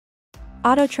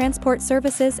Auto transport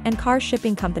services and car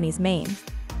shipping companies. Maine.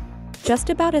 Just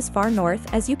about as far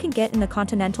north as you can get in the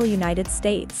continental United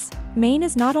States, Maine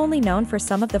is not only known for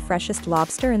some of the freshest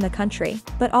lobster in the country,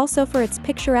 but also for its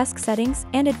picturesque settings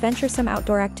and adventuresome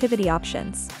outdoor activity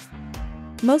options.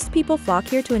 Most people flock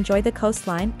here to enjoy the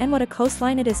coastline, and what a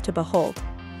coastline it is to behold.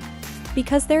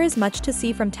 Because there is much to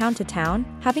see from town to town,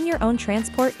 having your own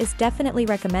transport is definitely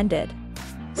recommended.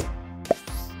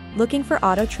 Looking for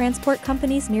auto transport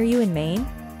companies near you in Maine?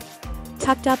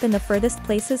 Tucked up in the furthest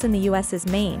places in the US is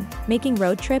Maine, making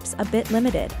road trips a bit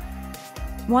limited.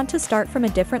 Want to start from a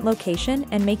different location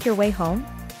and make your way home?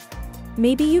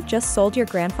 Maybe you've just sold your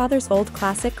grandfather's old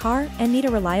classic car and need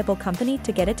a reliable company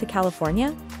to get it to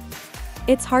California?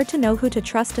 It's hard to know who to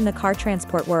trust in the car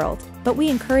transport world, but we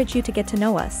encourage you to get to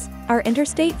know us, our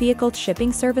interstate vehicle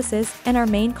shipping services, and our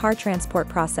Maine car transport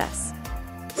process.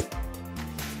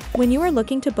 When you are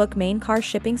looking to book Maine car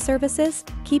shipping services,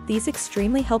 keep these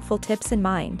extremely helpful tips in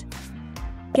mind.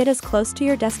 Get as close to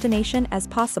your destination as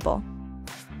possible.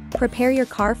 Prepare your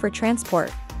car for transport.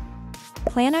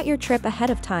 Plan out your trip ahead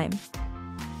of time.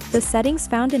 The settings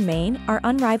found in Maine are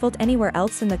unrivaled anywhere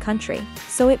else in the country,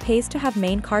 so it pays to have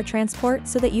Maine car transport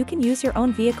so that you can use your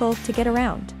own vehicle to get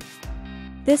around.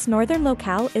 This northern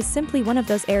locale is simply one of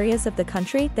those areas of the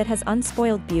country that has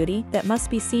unspoiled beauty that must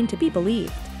be seen to be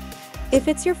believed. If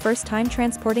it's your first time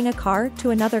transporting a car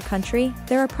to another country,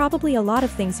 there are probably a lot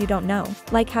of things you don't know,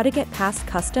 like how to get past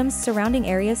customs surrounding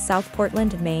areas South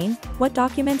Portland, Maine, what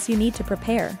documents you need to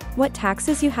prepare, what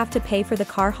taxes you have to pay for the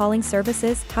car hauling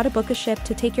services, how to book a ship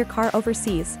to take your car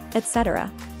overseas, etc.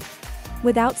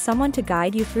 Without someone to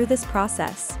guide you through this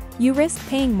process, you risk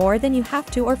paying more than you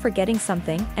have to or forgetting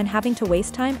something and having to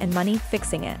waste time and money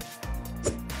fixing it.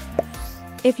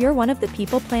 If you're one of the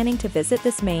people planning to visit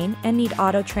this Maine and need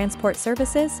auto transport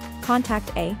services, contact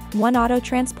A1 Auto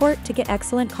Transport to get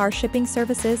excellent car shipping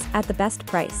services at the best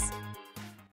price.